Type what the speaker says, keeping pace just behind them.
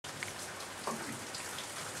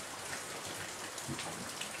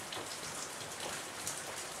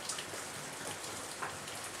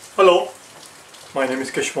Hello, my name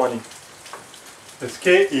is Keshwani. It's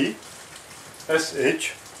K-E-S-H-W-A-N-I,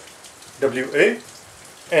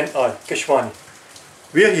 Keshwani.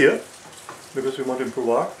 We are here because we want to improve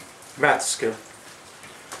our math skill.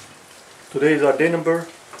 Today is our day number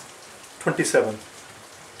 27.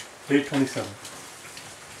 Day 27.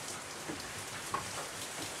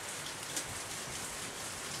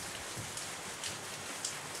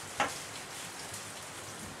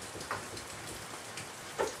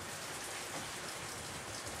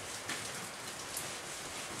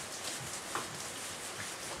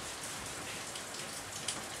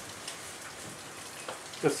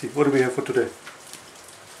 Let's see, what do we have for today?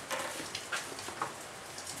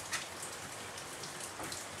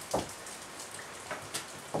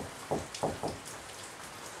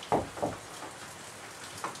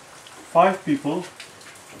 Five people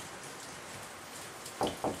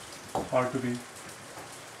are to be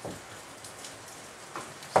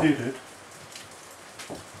seated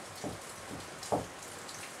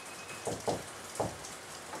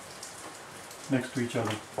next to each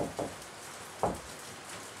other.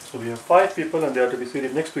 So we have five people and they are to be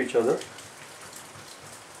seated next to each other.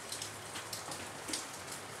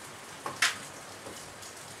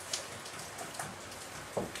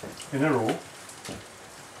 In a row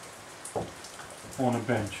on a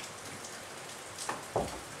bench.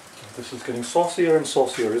 This is getting saucier and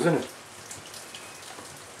saucier, isn't it?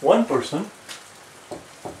 One person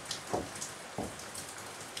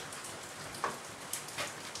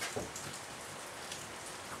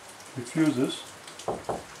refuses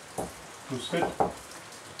to sit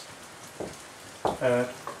at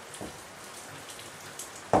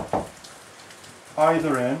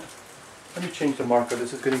either end. Let me change the marker,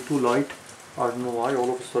 this is getting too light. I don't know why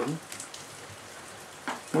all of a sudden.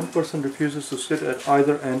 One person refuses to sit at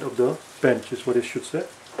either end of the bench is what it should say.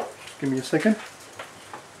 Just give me a second.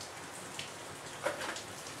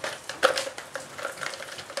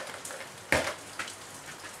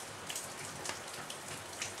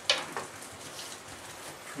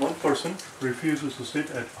 One person refuses to sit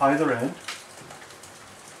at either end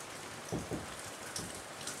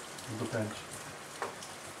of the bench.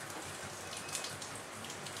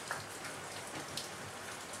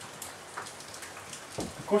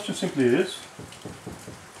 The question simply is,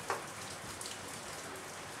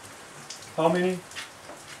 how many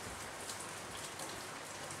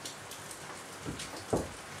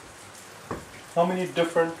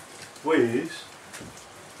different ways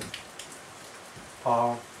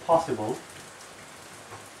are possible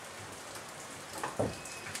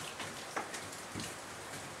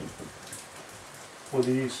for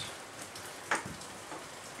these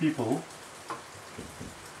people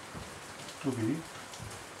to be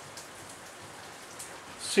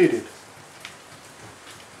seated.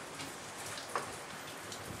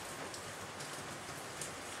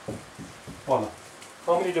 Voila.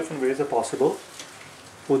 How many different ways are possible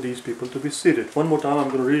for these people to be seated? One more time, I'm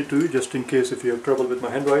going to read it to you just in case if you have trouble with my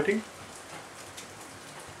handwriting.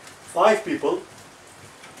 Five people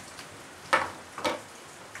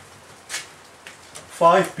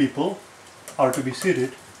are to be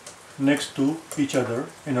seated next to each other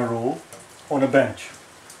in a row on a bench.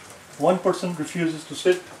 One person refuses to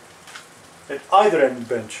sit at either end of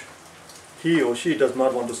the bench. He or she does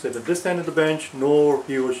not want to sit at this end of the bench, nor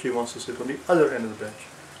he or she wants to sit on the other end of the bench.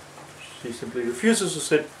 She simply refuses to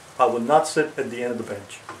sit. I will not sit at the end of the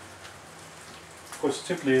bench. The question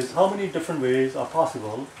simply is, how many different ways are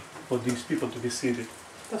possible for these people to be seated?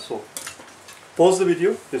 That's all. Pause the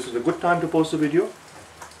video. This is a good time to pause the video.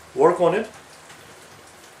 Work on it.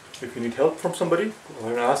 If you need help from somebody,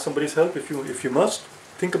 or ask somebody's help if you must.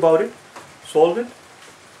 Think about it. Solve it.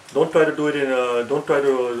 Don't try to do it in a, don't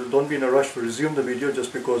be in a rush to resume the video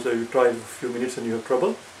just because you try a few minutes and you have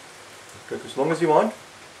trouble. Take as long as you want.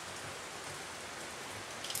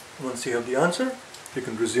 Once you have the answer, you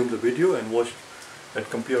can resume the video and watch and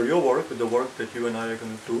compare your work with the work that you and I are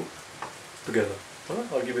going to do together. Well,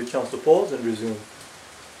 I'll give you a chance to pause and resume.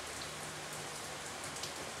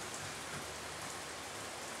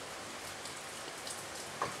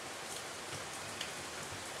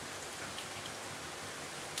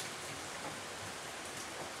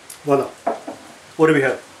 Voila. What do we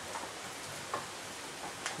have?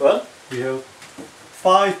 Well, we have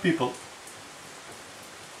five people.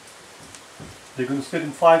 They're going to sit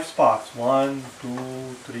in five spots. 1,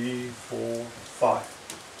 2, 3, 4, 5.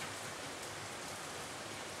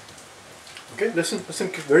 Okay, listen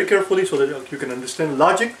very carefully so that you can understand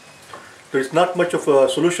logic. There is not much of a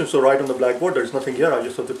solution to write on the blackboard. There is nothing here. I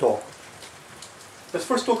just have to talk. Let's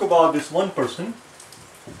first talk about this one person.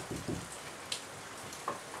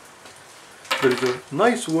 There is a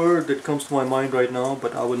nice word that comes to my mind right now,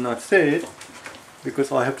 but I will not say it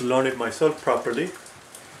because I have to learn it myself properly,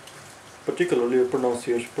 particularly a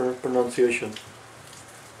pronunciation.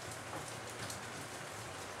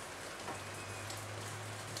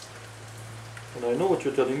 And I know what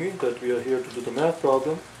you're telling me, that we are here to do the math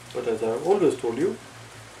problem, but as I've always told you,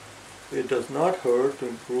 it does not hurt to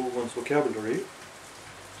improve one's vocabulary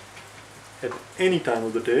at any time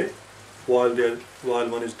of the day while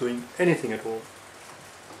one is doing anything at all.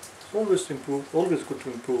 It's always good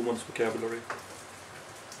to improve one's vocabulary.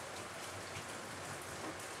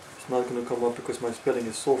 It's not going to come up because my spelling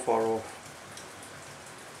is so far off.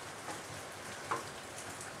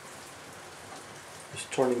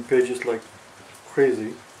 Just turning pages like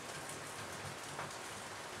crazy.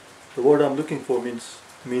 The word I'm looking for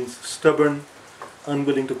means stubborn,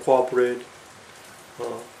 unwilling to cooperate.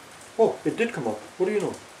 Oh, it did come up. What do you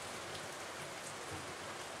know?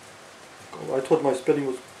 Oh, I thought my spelling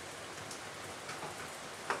was...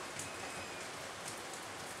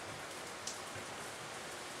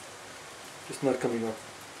 It's not coming up.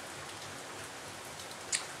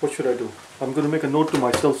 What should I do? I'm going to make a note to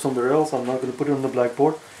myself somewhere else. I'm not going to put it on the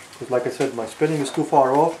blackboard because, like I said, my spelling is too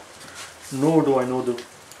far off. Nor do I know the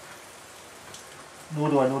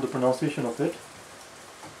pronunciation of it.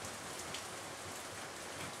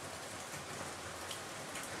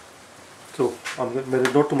 So I'm going to make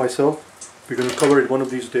a note to myself. We're going to cover it one of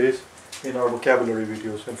these days in our vocabulary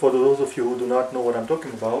videos. And for those of you who do not know what I'm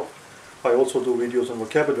talking about, I also do videos on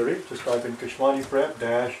vocabulary. Just type in Kashmani Prep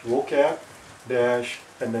 -vocab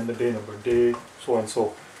and then the day number, day so and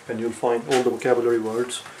so, and you'll find all the vocabulary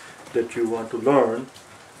words that you want to learn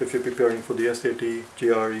if you're preparing for the SAT,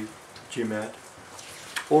 GRE, GMAT,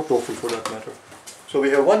 or TOEFL for that matter. So we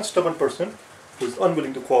have one stubborn person who is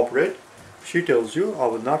unwilling to cooperate. She tells you, I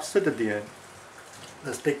will not sit at the end.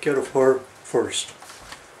 Let's take care of her first.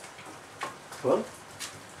 Well,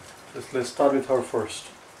 let's start with her first.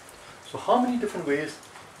 So how many different ways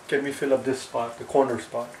can we fill up this spot, the corner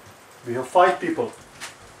spot? We have 5 people.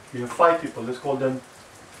 Let's call them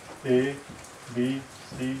A, B,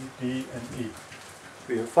 C, D, and E.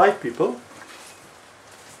 We have 5 people.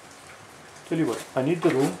 Tell you what, I need the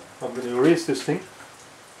room. I'm going to erase this thing.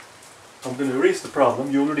 I'm going to erase the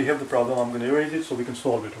problem. You already have the problem. I'm going to erase it so we can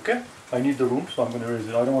solve it, okay? I need the room, so I'm going to erase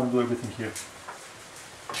it. I don't want to do everything here.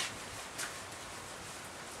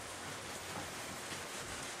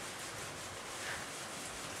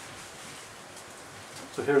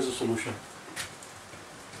 So here's the solution.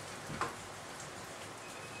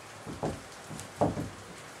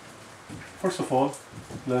 First of all,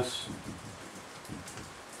 let's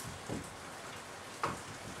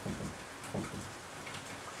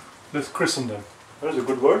christen them. There's a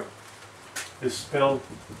good word. It's spelled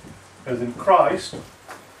as in Christ.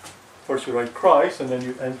 First you write Christ, and then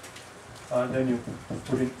you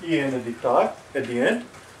put an en at the top, at the end,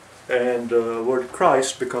 and the word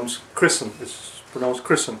Christ becomes christen. It's pronounced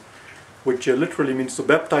christen, which literally means to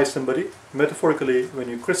baptize somebody. Metaphorically, when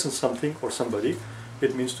you christen something or somebody,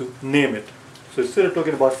 it means to name it. So instead of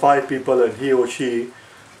talking about 5 people and he or she,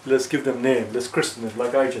 let's give them name. Let's christen them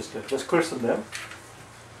like I just did. Let's christen them.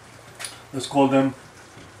 Let's call them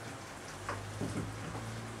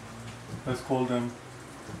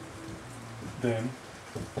A,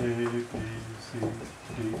 B, C,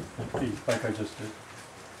 D, and E, like I just did.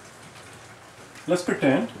 Let's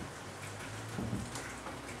pretend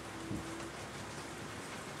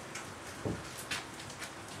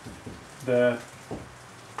that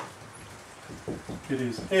it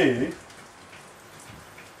is A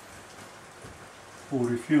who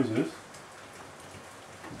refuses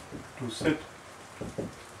to sit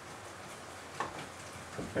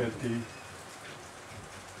at the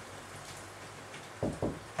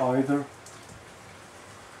either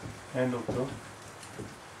end of the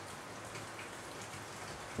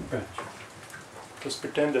bench. Just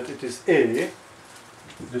pretend that it is A,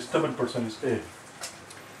 this stubborn person is A.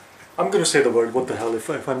 I'm going to say the word, what the hell,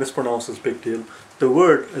 if I mispronounce this, big deal. The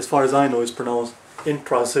word, as far as I know, is pronounced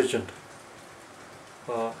intransigent.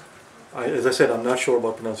 As I said, I'm not sure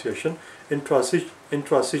about pronunciation.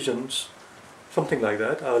 Intransigence, something like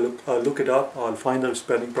that. I'll look it up, I'll find the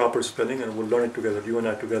spelling, proper spelling, and we'll learn it together, you and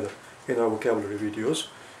I together, in our vocabulary videos.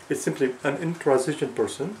 It's simply an intransigent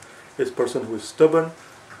person. It's a person who is stubborn,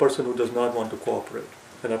 person who does not want to cooperate.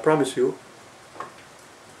 And I promise you,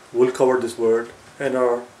 we'll cover this word in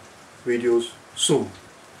our videos soon.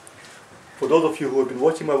 For those of you who have been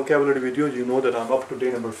watching my vocabulary videos, you know that I'm up to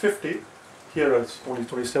day number 50. Here it's only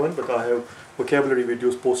 27, but I have vocabulary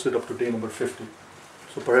videos posted up to day number 50.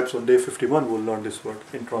 So perhaps on day 51 we'll learn this word,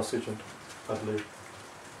 intransigent, I believe.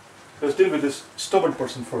 Let's deal with this stubborn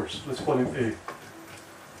person first. Let's call him A.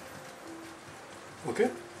 Okay?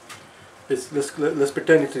 Let's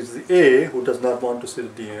pretend it is the A who does not want to sit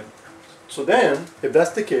at the end. So then, if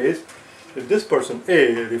that's the case, if this person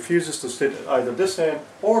A refuses to sit at either this end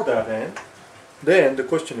or that end, then the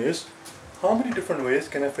question is, how many different ways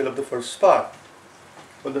can I fill up the first spot?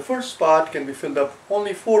 Well, the first spot can be filled up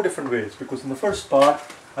only 4 different ways, because in the first spot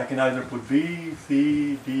I can either put B,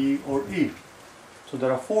 C, D or E. So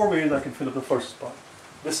there are 4 ways I can fill up the first spot.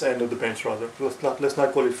 This end of the bench rather. Let's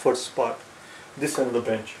not call it first spot. This end of the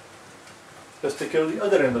bench. Let's take care of the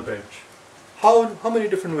other end of the bench. How many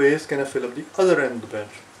different ways can I fill up the other end of the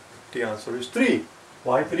bench? The answer is 3.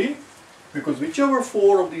 Why 3? Because whichever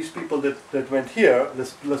 4 of these people that went here,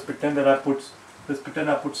 let's pretend that I put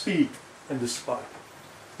C in this spot.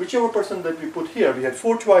 Whichever person that we put here, we had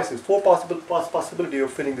 4 choices, 4 possibility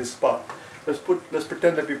of filling this spot. Let's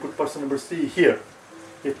pretend that we put person number C here.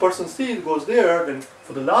 If person C goes there, then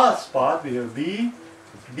for the last spot we have B,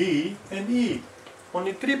 D and E.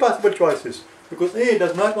 Only 3 possible choices, because A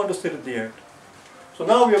does not want to sit at the end. So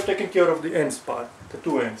now we have taken care of the end spot, the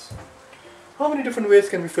 2 ends. How many different ways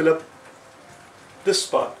can we fill up this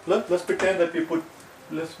spot? Let's pretend that we put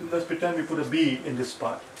a B in this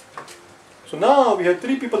spot. So now we have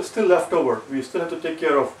 3 people still left over. We still have to take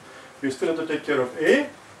care of A,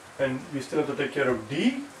 and we still have to take care of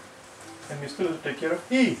D, and we still have to take care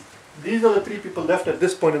of E. These are the 3 people left at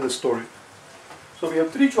this point in the story. So we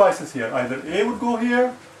have 3 choices here. Either A would go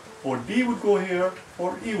here, or D would go here,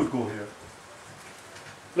 or E would go here.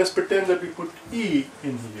 Let's pretend that we put E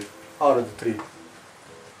in here out of the 3.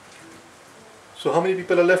 So how many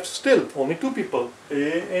people are left still? Only 2 people,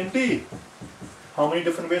 A and D. How many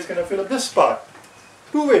different ways can I fill up this spot?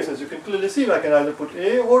 2 ways, as you can clearly see. I can either put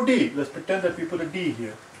A or D. Let's pretend that we put a D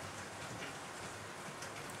here.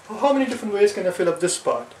 How many different ways can I fill up this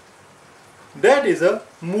spot? That is a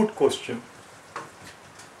moot question.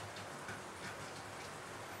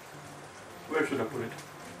 Where should I put it?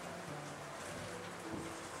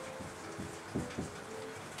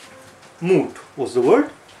 Moot was the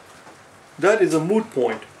word. That is a moot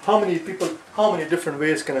point. How many different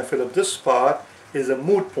ways can I fill up this spot is a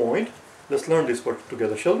moot point. Let's learn this word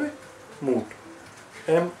together, shall we? Moot.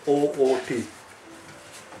 M-O-O-T.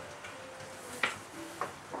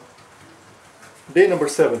 Day number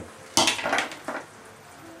 7.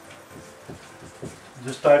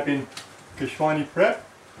 Just type in Keshwani Prep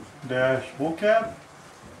 -vocab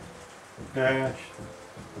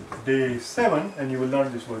 -day 7 and you will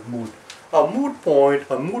learn this word moot. A moot point,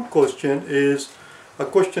 a moot question is a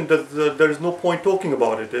question that there is no point talking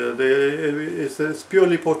about it. It's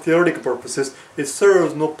purely for theoretical purposes. It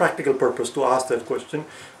serves no practical purpose to ask that question.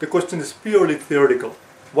 The question is purely theoretical.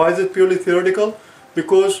 Why is it purely theoretical?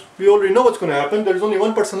 Because we already know what's going to happen. There is only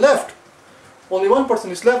one person left. Only one person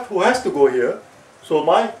is left who has to go here. So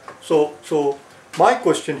my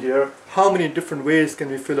question here, how many different ways can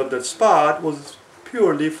we fill up that spot, was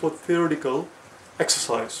purely for theoretical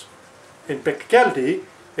exercise. In practicality,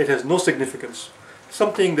 it has no significance.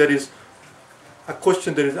 Something that is a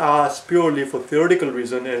question that is asked purely for theoretical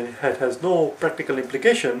reason and it has no practical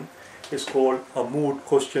implication is called a moot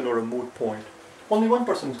question or a moot point. Only one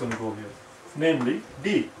person is going to go here, namely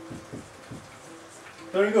D.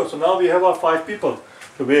 There you go. So now we have our 5 people.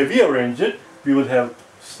 The way we arrange it, we will have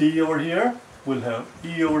C over here, we'll have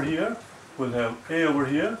E over here, we'll have A over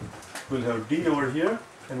here, we'll have D over here,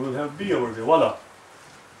 and we'll have B over there. Voila.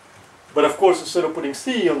 But of course, instead of putting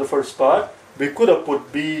C on the first spot, we could have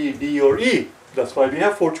put B, D, or E. That's why we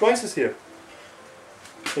have 4 choices here.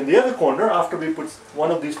 In the other corner, after we put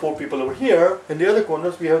one of these 4 people over here, in the other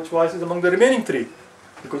corners we have choices among the remaining 3.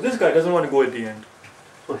 Because this guy doesn't want to go at the end.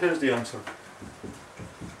 So here's the answer.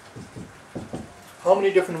 How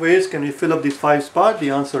many different ways can we fill up these 5 spots?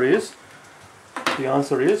 The answer is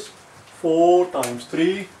 4 times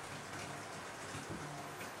 3.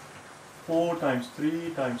 4 times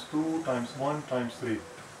 3 times 2 times 1 times 3.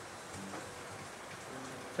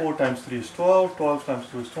 4 times 3 is 12, 12 times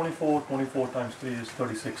 2 is 24, 24 times 3 is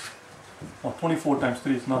 36. Now 24 times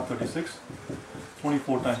 3 is not 36.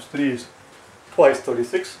 24 times 3 is twice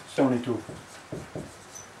 36, 72.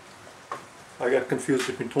 I got confused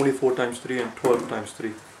between 24 times 3 and 12 times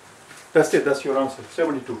 3. That's it, that's your answer,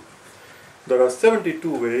 72. There are 72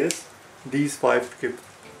 ways these 5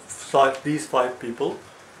 people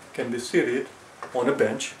can be seated on a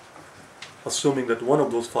bench, assuming that one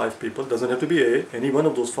of those 5 people, doesn't have to be A, any one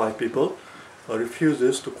of those 5 people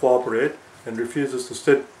refuses to cooperate and refuses to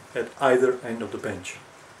sit at either end of the bench.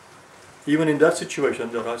 Even in that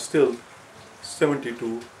situation, there are still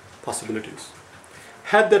 72 possibilities.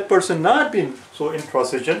 Had that person not been so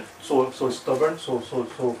intransigent, so stubborn, so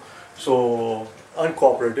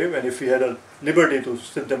uncooperative, and if we had a liberty to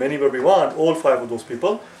sit them anywhere we want, all 5 of those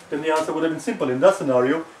people, then the answer would have been simple. In that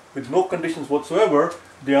scenario, with no conditions whatsoever,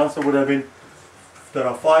 the answer would have been, there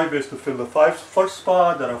are 5 ways to fill the first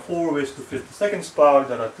spot, there are 4 ways to fill the second spot,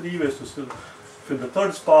 there are 3 ways to fill the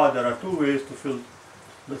third spot, there are 2 ways to fill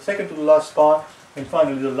the second to the last spot, and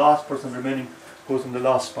finally the last person remaining goes in the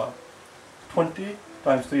last spot. 20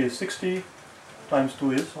 times 3 is 60, times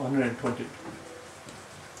 2 is 120.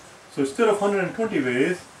 So instead of 120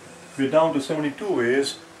 ways, we're down to 72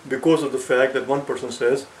 ways because of the fact that one person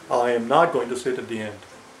says, I am not going to sit at the end.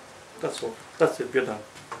 That's all. That's it. We're done.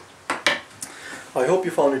 I hope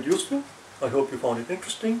you found it useful. I hope you found it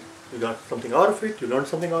interesting. You got something out of it. You learned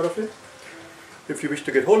something out of it. If you wish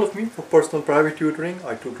to get hold of me for personal private tutoring,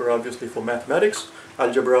 I tutor obviously for mathematics,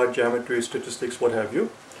 algebra, geometry, statistics, what have you.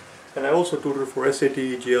 And I also tutor for SAT,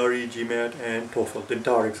 GRE, GMAT, and TOEFL, the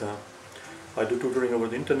entire exam. I do tutoring over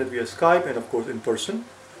the internet via Skype and of course in person,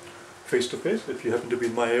 face to face, if you happen to be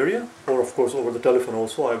in my area, or of course over the telephone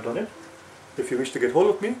also, I've done it. If you wish to get hold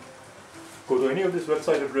of me, go to any of these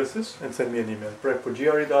website addresses and send me an email.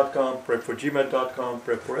 prep4gre.com, prep4gmat.com,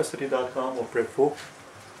 prep4sat.com, or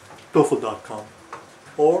prep4TOEFL.com.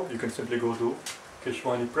 Or you can simply go to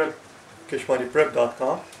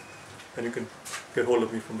keshwaniprep.com and you can get hold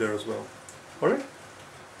of me from there as well. Alright?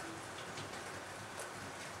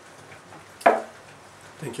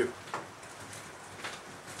 Thank you.